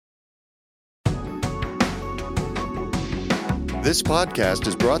This podcast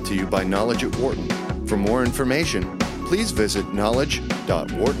is brought to you by Knowledge at Wharton. For more information, please visit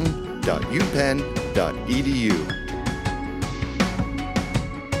knowledge.wharton.upenn.edu.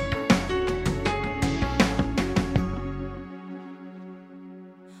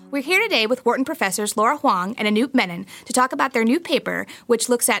 We're here today with Wharton professors Laura Huang and Anoop Menon to talk about their new paper, which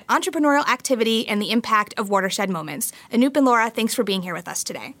looks at entrepreneurial activity and the impact of watershed moments. Anoop and Laura, thanks for being here with us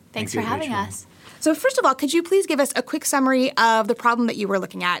today. Thanks for having us. So first of all, could you please give us a quick summary of the problem that you were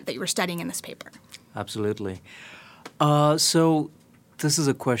looking at, that you were studying in this paper? Absolutely. So this is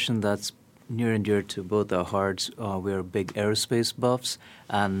a question that's near and dear to both our hearts. We're big aerospace buffs,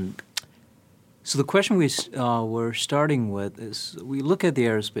 and so the question we're starting with is we look at the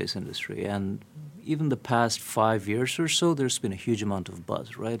aerospace industry, and even the past 5 years or so, there's been a huge amount of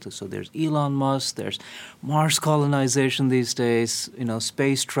buzz, right? So there's Elon Musk, there's Mars colonization these days,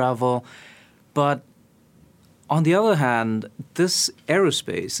 space travel. But on the other hand, this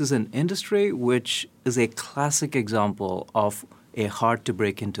aerospace is an industry which is a classic example of a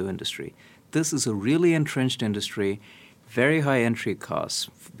hard-to-break into industry. This is a really entrenched industry, very high entry costs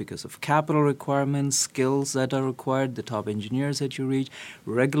because of capital requirements, skills that are required, the top engineers that you reach,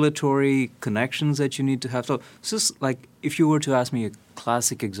 regulatory connections that you need to have. So it's just like if you were to ask me a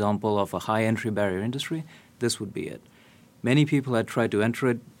classic example of a high entry barrier industry, this would be it. Many people had tried to enter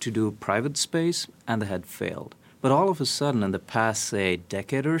it to do private space, and they had failed. But all of a sudden, in the past, say,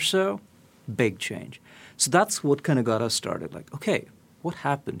 decade or so, big change. So that's what kind of got us started. Like, okay, what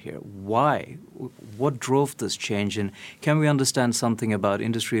happened here? Why? What drove this change? And can we understand something about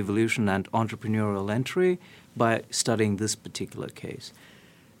industry evolution and entrepreneurial entry by studying this particular case?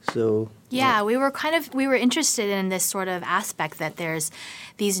 So yeah, we were interested in this sort of aspect that there's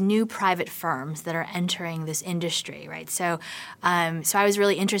these new private firms that are entering this industry, right? So I was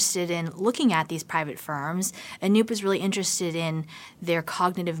really interested in looking at these private firms. Anoop was really interested in their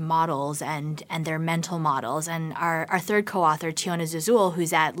cognitive models and their mental models. And our third co-author, Tiona Zazul,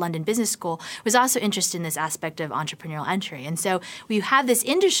 who's at London Business School, was also interested in this aspect of entrepreneurial entry. And so we have this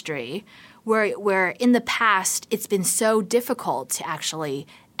industry where in the past it's been so difficult to actually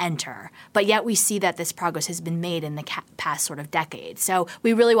enter, but yet we see that this progress has been made in the past sort of decade. So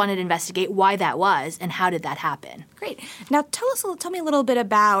we really wanted to investigate why that was and how did that happen. Great. Now tell me a little bit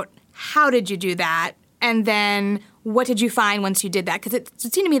about how did you do that, and then what did you find once you did that? Because it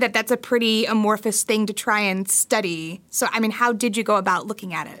seemed to me that that's a pretty amorphous thing to try and study. So, how did you go about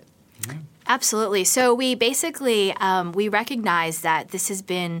looking at it? Mm-hmm. Absolutely. So we basically we recognize that this is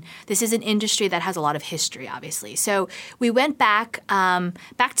an industry that has a lot of history, obviously. So we went back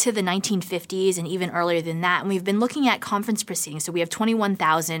to the 1950s and even earlier than that, and we've been looking at conference proceedings. So we have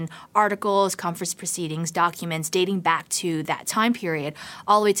 21,000 articles, conference proceedings, documents dating back to that time period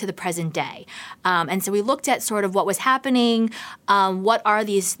all the way to the present day. And so we looked at sort of what was happening, what are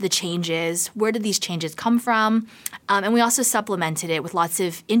the changes, where did these changes come from, and we also supplemented it with lots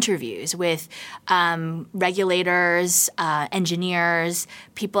of interviews with regulators, engineers,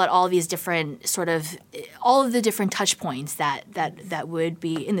 people at all of these different all of the different touch points that would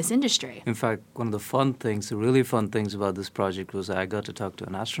be in this industry. In fact, one of the really fun things about this project was I got to talk to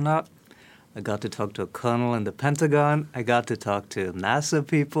an astronaut. I got to talk to a colonel in the Pentagon. I got to talk to NASA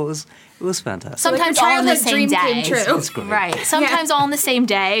people. It was fantastic. Sometimes all on the same day. It's great. Right. Sometimes all on the same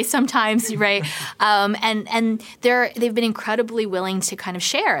day. Sometimes, right. And they've been incredibly willing to kind of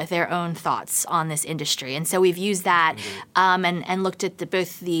share their own thoughts on this industry. And so we've used that and looked at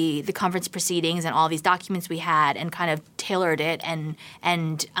both the conference proceedings and all these documents we had and kind of tailored it and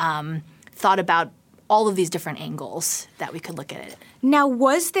thought about all of these different angles that we could look at it. Now,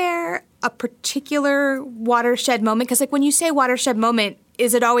 was there a particular watershed moment? Because when you say watershed moment,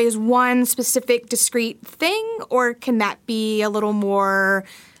 is it always one specific discrete thing, or can that be a little more,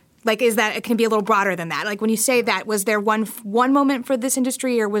 can it be a little broader than that? When you say that, was there one moment for this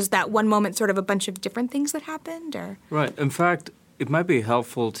industry, or was that one moment sort of a bunch of different things that happened? Or Right. In fact, it might be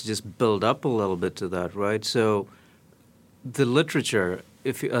helpful to just build up a little bit to that, right? So the literature,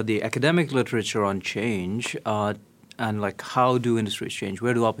 the academic literature on change and how do industries change,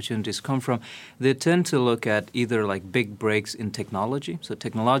 where do opportunities come from, they tend to look at either big breaks in technology, so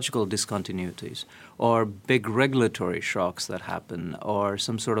technological discontinuities, or big regulatory shocks that happen, or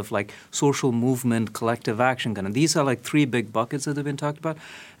some sort of social movement, collective action kind of. These are three big buckets that have been talked about.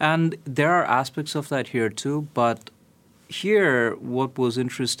 And there are aspects of that here too, but here what was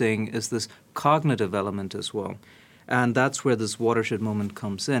interesting is this cognitive element as well. And that's where this watershed moment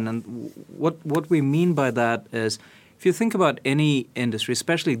comes in. And what we mean by that is, if you think about any industry,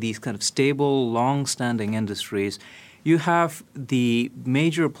 especially these kind of stable, long-standing industries, you have the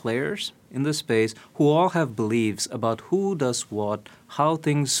major players in the space who all have beliefs about who does what, how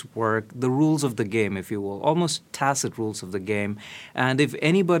things work, the rules of the game, if you will, almost tacit rules of the game. And if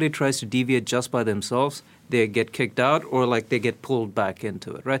anybody tries to deviate just by themselves, they get kicked out or like they get pulled back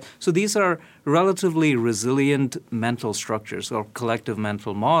into it, right? So these are relatively resilient mental structures or collective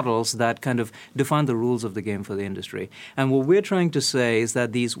mental models that kind of define the rules of the game for the industry. And what we're trying to say is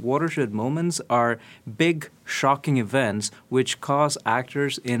that these watershed moments are big, shocking events which cause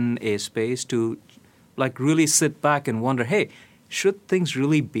actors in a space to like really sit back and wonder, hey, should things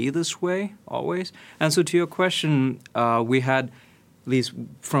really be this way always? And so to your question, we had, at least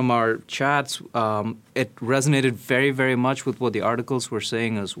from our chats, it resonated very, very much with what the articles were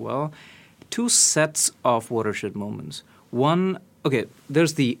saying as well. Two sets of watershed moments. One, okay,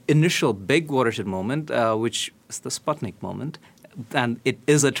 there's the initial big watershed moment, which is the Sputnik moment. And it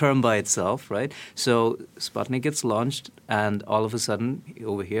is a term by itself, right? So Sputnik gets launched, and all of a sudden,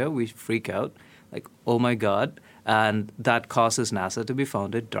 over here, we freak out, like, oh my God. And that causes NASA to be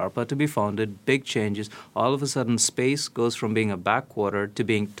founded, DARPA to be founded, big changes. All of a sudden, space goes from being a backwater to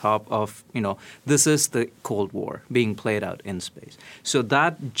being top of, this is the Cold War being played out in space. So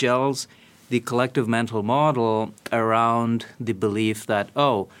that gels the collective mental model around the belief that,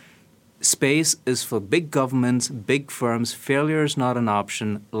 space is for big governments, big firms. Failure is not an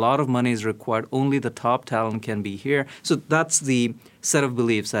option. A lot of money is required. Only the top talent can be here. So that's the set of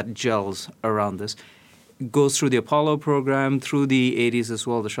beliefs that gels around this. Goes through the Apollo program, through the 80s as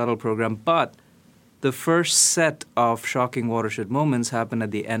well, the shuttle program. But the first set of shocking watershed moments happened at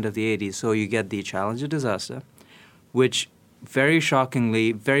the end of the 80s. So you get the Challenger disaster, which very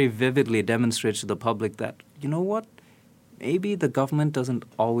shockingly, very vividly demonstrates to the public that, you know what, maybe the government doesn't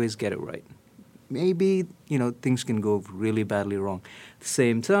always get it right. Maybe, things can go really badly wrong. At the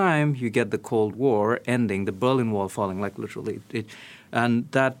same time, you get the Cold War ending, the Berlin Wall falling, like literally. And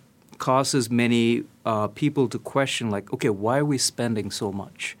that causes many people to question, like, okay, why are we spending so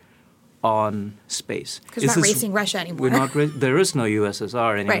much on space? Because we're not racing Russia anymore. There is no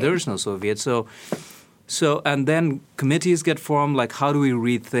USSR anymore. Right. There is no Soviet. So, and then committees get formed, like how do we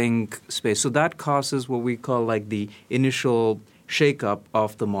rethink space? So that causes what we call like the initial shakeup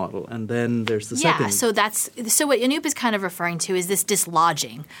of the model, and then there's the second. Yeah, so what Anoop is kind of referring to is this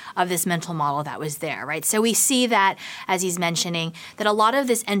dislodging of this mental model that was there, right? So we see that, as he's mentioning, that a lot of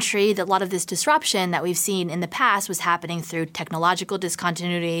this entry, that a lot of this disruption that we've seen in the past was happening through technological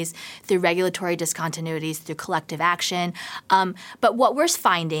discontinuities, through regulatory discontinuities, through collective action. But what we're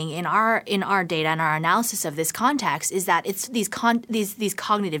finding in our data and our analysis of this context is that it's these cognitive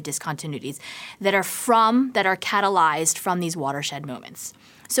discontinuities that are catalyzed from these watershed moments.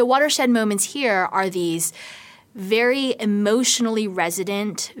 So watershed moments here are these very emotionally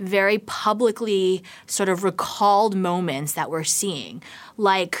resident, very publicly sort of recalled moments that we're seeing,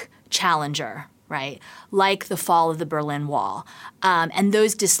 like Challenger, right? Like the fall of the Berlin Wall, and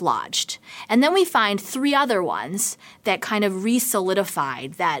those dislodged. And then we find three other ones that kind of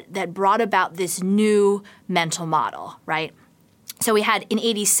re-solidified, that brought about this new mental model, right? So we had in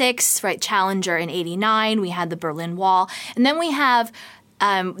 86, right, Challenger in 89, we had the Berlin Wall, and then we have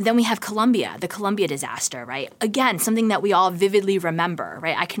Columbia, the Columbia disaster, right? Again, something that we all vividly remember,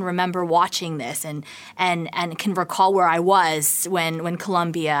 right? I can remember watching this and can recall where I was when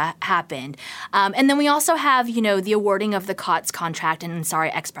Columbia happened. And then we also have, the awarding of the COTS contract and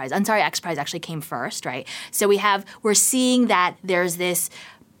Ansari X Prize. Ansari X Prize actually came first, right? So we're seeing that there's this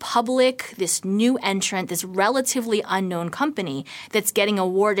new entrant, this relatively unknown company that's getting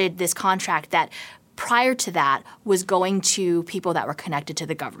awarded this contract that prior to that was going to people that were connected to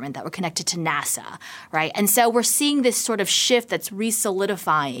the government, that were connected to NASA, right? And so we're seeing this sort of shift that's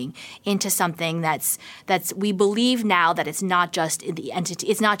re-solidifying into something that's we believe now that it's not just in the entity,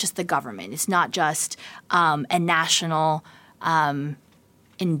 it's not just the government, it's not just a national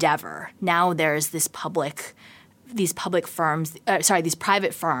endeavor. Now there's these private firms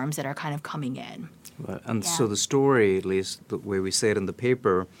that are kind of coming in. Right. And so the story, at least the way we say it in the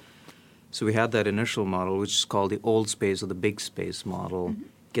paper, so we had that initial model, which is called the old space or the big space model,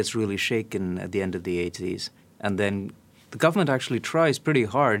 gets really shaken at the end of the 80s. And then the government actually tries pretty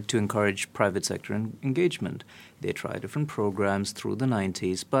hard to encourage private sector engagement. They try different programs through the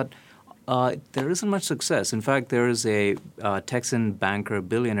 90s, but there isn't much success. In fact, there is a Texan banker,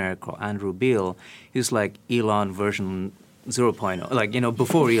 billionaire called Andrew Beal. He's like Elon version 0.0,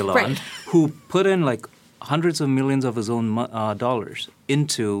 before Elon, right, who put in like hundreds of millions of his own dollars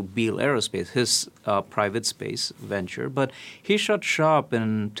into Beal Aerospace, his private space venture. But he shut shop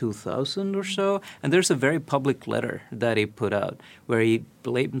in 2000 or so, and there's a very public letter that he put out where he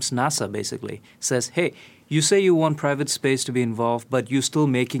blames NASA, basically. Says, hey, you say you want private space to be involved, but you're still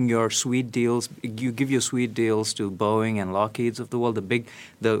making your sweet deals. You give your sweet deals to Boeing and Lockheed's of the world,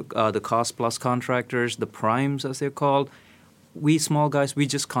 the cost-plus contractors, the primes, as they're called. We small guys, we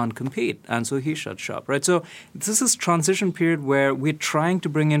just can't compete. And so he shut shop, right? So this is transition period where we're trying to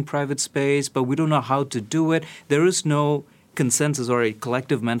bring in private space, but we don't know how to do it. There is no consensus or a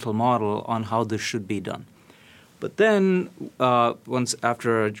collective mental model on how this should be done. But then once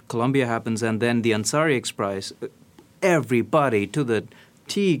after Columbia happens and then the Ansari X Prize, everybody to the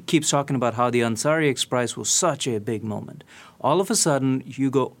T keeps talking about how the Ansari X Prize was such a big moment. All of a sudden, you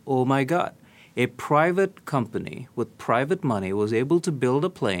go, oh my God. A private company with private money was able to build a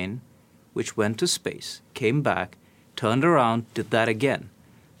plane which went to space, came back, turned around, did that again.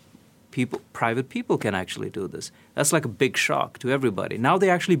 Private people can actually do this. That's like a big shock to everybody. Now they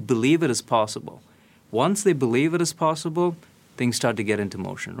actually believe it is possible. Once they believe it is possible, things start to get into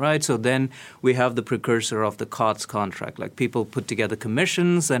motion, right? So then we have the precursor of the COTS contract. Like people put together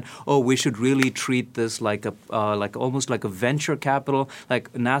commissions and, we should really treat this like almost like a venture capital.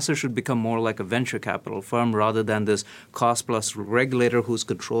 Like NASA should become more like a venture capital firm rather than this cost-plus regulator who's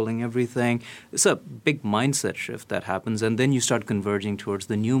controlling everything. It's a big mindset shift that happens, and then you start converging towards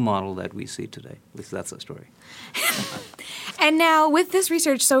the new model that we see today. At least that's the story. And now with this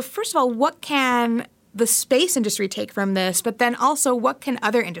research, so first of all, what can the space industry take from this, but then also what can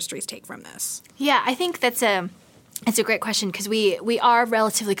other industries take from this? Yeah, I think it's a great question because we are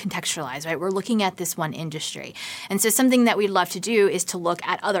relatively contextualized, right? We're looking at this one industry. And so something that we'd love to do is to look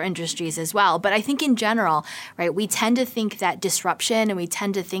at other industries as well. But I think in general, right, we tend to think that disruption and we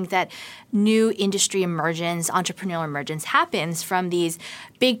tend to think that new industry emergence, entrepreneurial emergence happens from these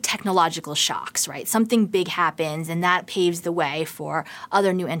big technological shocks, right? Something big happens and that paves the way for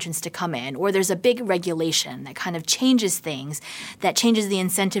other new entrants to come in. Or there's a big regulation that kind of changes things, that changes the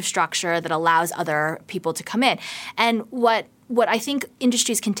incentive structure that allows other people to come in. And what I think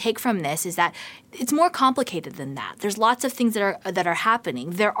industries can take from this is that it's more complicated than that. There's lots of things that are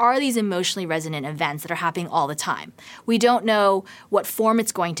happening. There are these emotionally resonant events that are happening all the time. We don't know what form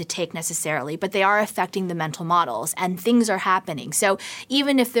it's going to take necessarily, but they are affecting the mental models and things are happening. So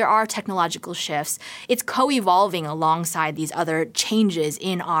even if there are technological shifts, it's co-evolving alongside these other changes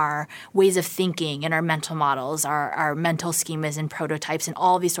in our ways of thinking, in our mental models, our mental schemas and prototypes and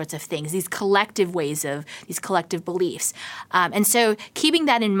all these sorts of things, these collective ways of, these collective beliefs. And so keeping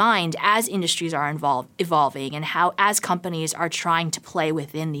that in mind as industries are evolving and how as companies are trying to play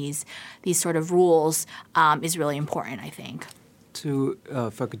within these sort of rules is really important, I think.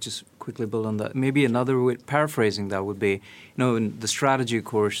 If I could just quickly build on that, maybe another way, paraphrasing that would be, in the strategy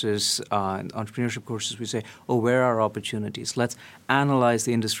courses, and entrepreneurship courses, we say, where are opportunities? Let's analyze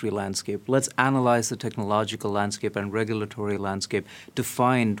the industry landscape. Let's analyze the technological landscape and regulatory landscape to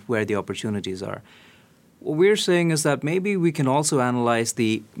find where the opportunities are. What we're saying is that maybe we can also analyze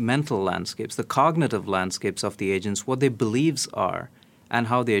the mental landscapes, the cognitive landscapes of the agents, what their beliefs are, and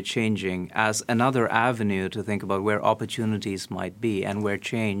how they're changing as another avenue to think about where opportunities might be and where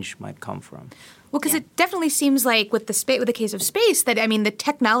change might come from. Well, because it definitely seems like with the case of space that, the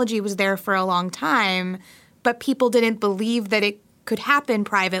technology was there for a long time, but people didn't believe that it could happen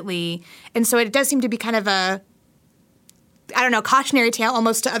privately. And so it does seem to be kind of a cautionary tale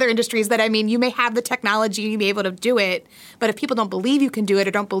almost to other industries that, you may have the technology, you may be able to do it, but if people don't believe you can do it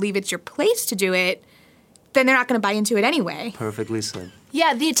or don't believe it's your place to do it, then they're not going to buy into it anyway. Perfectly said.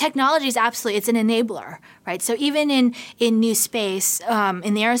 Yeah, the technology is absolutely, it's an enabler, right? So even in new space,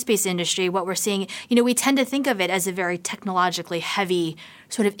 in the aerospace industry, what we're seeing, we tend to think of it as a very technologically heavy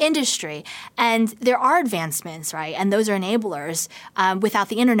sort of industry. And there are advancements, right? And those are enablers. Without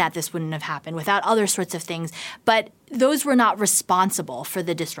the internet, this wouldn't have happened, without other sorts of things. But those were not responsible for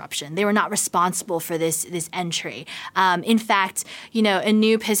the disruption. They were not responsible for this entry. In fact,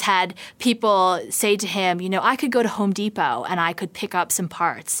 Anoop has had people say to him, I could go to Home Depot and I could pick up some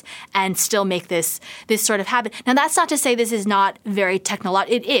parts and still make this sort of happen. Now, that's not to say this is not very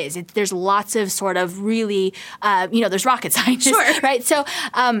technological. It is. There's lots of sort of really, there's rocket scientists, sure. Right? So,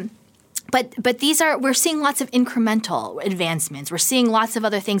 But we're seeing lots of incremental advancements. We're seeing lots of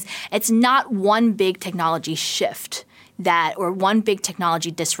other things. It's not one big technology shift or one big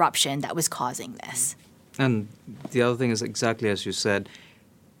technology disruption that was causing this. And the other thing is exactly as you said,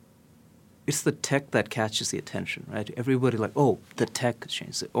 it's the tech that catches the attention, right? Everybody the tech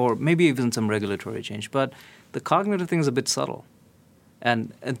changed it, or maybe even some regulatory change. But the cognitive thing is a bit subtle.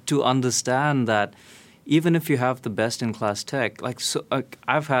 And to understand that even if you have the best-in-class tech,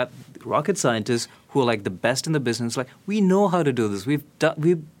 I've had rocket scientists who are the best in the business. We know how to do this. We've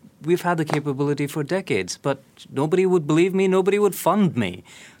we've had the capability for decades, but nobody would believe me, nobody would fund me.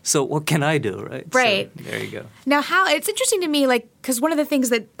 So what can I do, right? Right. So, there you go. Now, it's interesting to me, because one of the things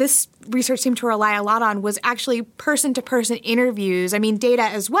that this research seemed to rely a lot on was actually person-to-person interviews. I mean, data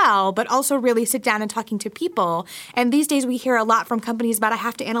as well, but also really sit down and talking to people. And these days we hear a lot from companies about, I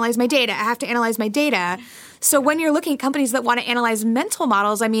have to analyze my data, I have to analyze my data. So when you're looking at companies that want to analyze mental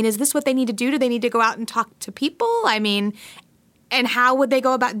models, I mean, is this what they need to do? Do they need to go out and talk to people? I mean, and how would they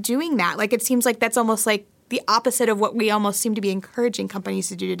go about doing that? It seems like that's almost like the opposite of what we almost seem to be encouraging companies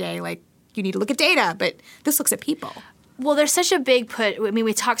to do today. You need to look at data, but this looks at people. Well, there's such a big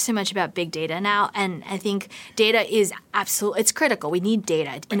we talk so much about big data now, and I think data is it's critical. We need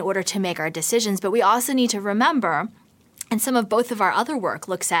data in order to make our decisions, but we also need to remember, and some of both of our other work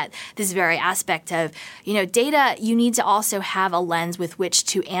looks at this very aspect of, data, you need to also have a lens with which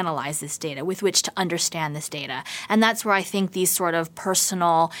to analyze this data, with which to understand this data. And that's where I think these sort of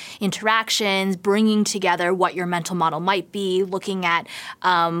personal interactions, bringing together what your mental model might be, looking at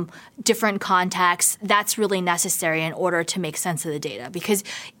different contexts, that's really necessary in order to make sense of the data. Because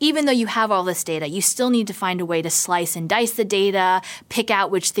even though you have all this data, you still need to find a way to slice and dice the data, pick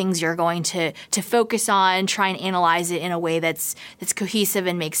out which things you're going to focus on, try and analyze it in a way that's cohesive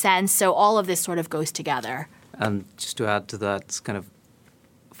and makes sense. So all of this sort of goes together. And just to add to that, it's kind of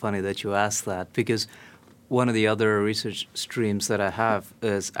funny that you asked that, because one of the other research streams that I have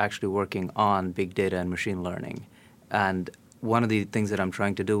is actually working on big data and machine learning. And one of the things that I'm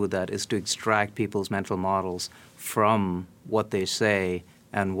trying to do with that is to extract people's mental models from what they say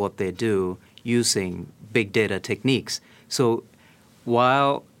and what they do using big data techniques. So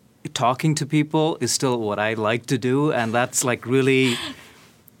while talking to people is still what I like to do, and that's really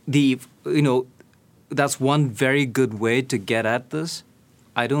that's one very good way to get at this.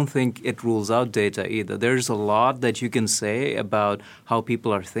 I don't think it rules out data either. There's a lot that you can say about how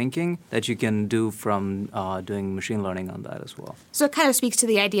people are thinking that you can do from doing machine learning on that as well. So it kind of speaks to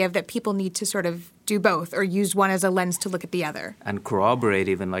the idea of that people need to sort of do both or use one as a lens to look at the other. And corroborate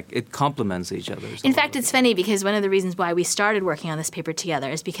even, it complements each other. In fact, it's funny because one of the reasons why we started working on this paper together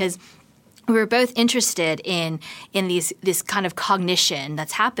is because we were both interested in this kind of cognition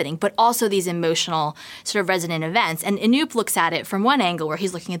that's happening, but also these emotional sort of resonant events. And Anoop looks at it from one angle where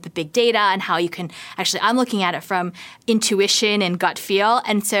he's looking at the big data and how you can actually, I'm looking at it from intuition and gut feel.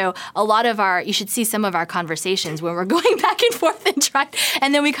 And so a lot of you should see some of our conversations when we're going back and forth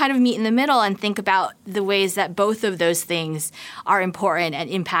and then we kind of meet in the middle and think about the ways that both of those things are important and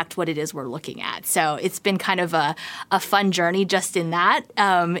impact what it is we're looking at. So it's been kind of a fun journey just in that,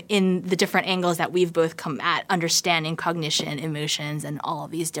 in the different angles that we've both come at understanding cognition, emotions, and all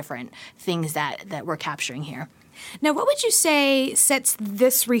of these different things that we're capturing here. Now, what would you say sets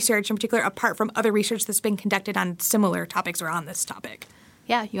this research in particular apart from other research that's been conducted on similar topics or on this topic?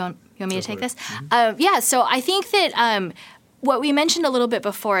 Yeah, you want me to take this? Mm-hmm. So I think that what we mentioned a little bit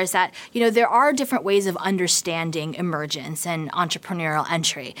before is that, there are different ways of understanding emergence and entrepreneurial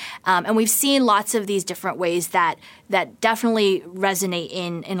entry. And we've seen lots of these different ways that definitely resonate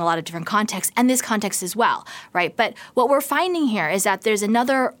in a lot of different contexts, and this context as well, right? But what we're finding here is that there's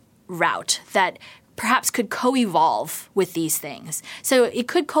another route that perhaps could co-evolve with these things. So it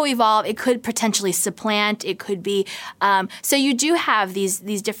could co-evolve, it could potentially supplant, it could be, so you do have these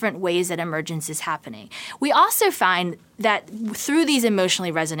different ways that emergence is happening. We also find that through these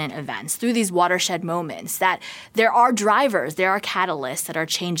emotionally resonant events, through these watershed moments, that there are drivers, there are catalysts that are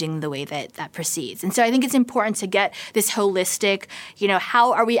changing the way that proceeds. And so I think it's important to get this holistic,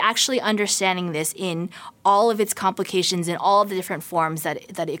 how are we actually understanding this in all of its complications and all of the different forms that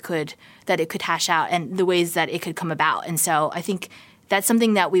it could hash out and the ways that it could come about. And so I think that's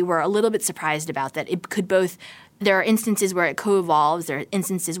something that we were a little bit surprised about, that it could both – there are instances where it co-evolves, there are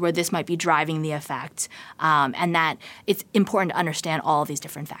instances where this might be driving the effect, and that it's important to understand all of these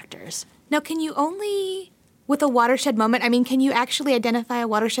different factors. Now, can you only, with a watershed moment, can you actually identify a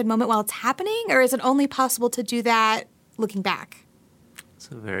watershed moment while it's happening, or is it only possible to do that looking back? That's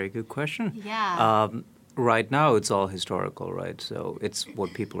a very good question. Yeah. Right now, it's all historical, right? So it's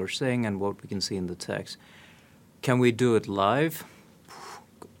what people are saying and what we can see in the text. Can we do it live?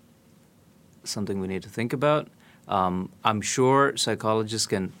 Something we need to think about. I'm sure psychologists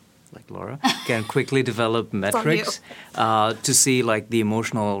can, like Laura, can quickly develop metrics to see the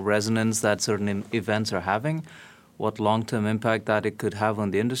emotional resonance that certain events are having, what long-term impact that it could have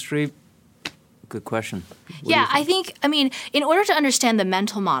on the industry. good question. Yeah, I mean, in order to understand the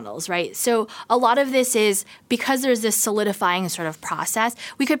mental models, right? So a lot of this is because there's this solidifying sort of process,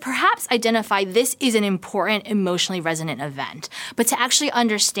 we could perhaps identify this is an important emotionally resonant event. But to actually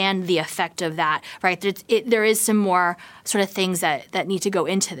understand the effect of that, right, there is some more sort of things that need to go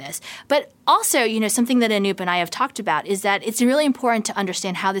into this. But also, something that Anoop and I have talked about is that it's really important to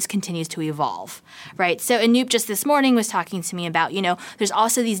understand how this continues to evolve, right? So Anoop just this morning was talking to me about, there's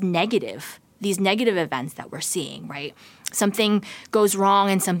also these negative events that we're seeing, right? Something goes wrong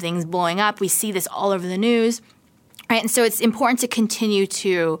and something's blowing up. We see this all over the news, right? And so it's important to continue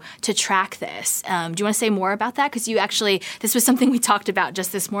to track this. Do you want to say more about that? Because this was something we talked about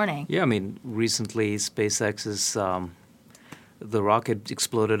just this morning. Yeah, I mean, recently SpaceX's the rocket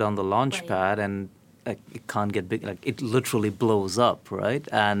exploded on the launch pad, and it can't get big. Like, it literally blows up, right?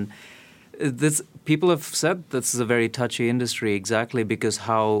 And people have said this is a very touchy industry exactly because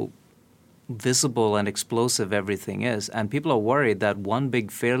how visible and explosive everything is. And people are worried that one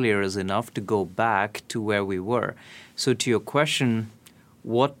big failure is enough to go back to where we were. So to your question,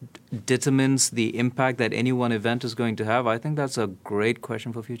 what determines the impact that any one event is going to have? I think that's a great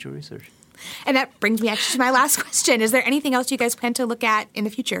question for future research. And that brings me actually to my last question. Is there anything else you guys plan to look at in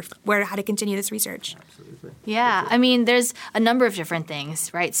the future, how to continue this research? Absolutely. Yeah, I mean, there's a number of different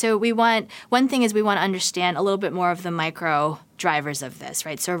things, right? So one thing is we want to understand a little bit more of the micro drivers of this,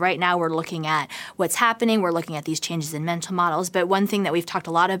 right? So right now we're looking at what's happening. We're looking at these changes in mental models. But one thing that we've talked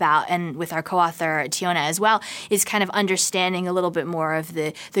a lot about, and with our co-author Tiona as well, is kind of understanding a little bit more of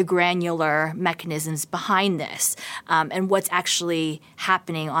the granular mechanisms behind this and what's actually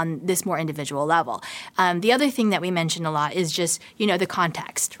happening on this more individual level. The other thing that we mentioned a lot is just, the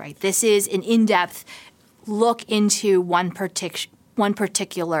context, right? This is an in-depth look into one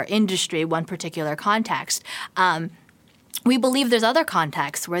particular industry, one particular context. We believe there's other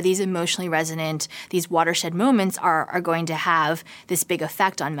contexts where these emotionally resonant, these watershed moments are going to have this big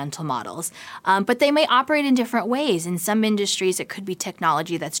effect on mental models. But they may operate in different ways. In some industries, it could be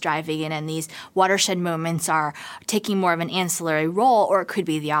technology that's driving it, and these watershed moments are taking more of an ancillary role, or it could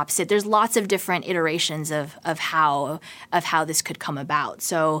be the opposite. There's lots of different iterations of how this could come about.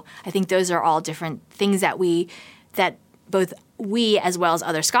 So I think those are all different things that both we as well as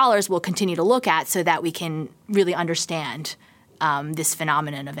other scholars will continue to look at so that we can really understand this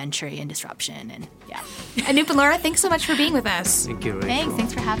phenomenon of entry and disruption. And yeah. Anoop and Laura, thanks so much for being with us. Thank you, Rachel.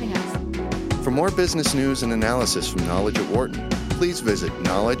 Thanks for having us. For more business news and analysis from Knowledge at Wharton, please visit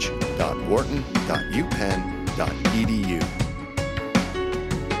knowledge.wharton.upenn.edu.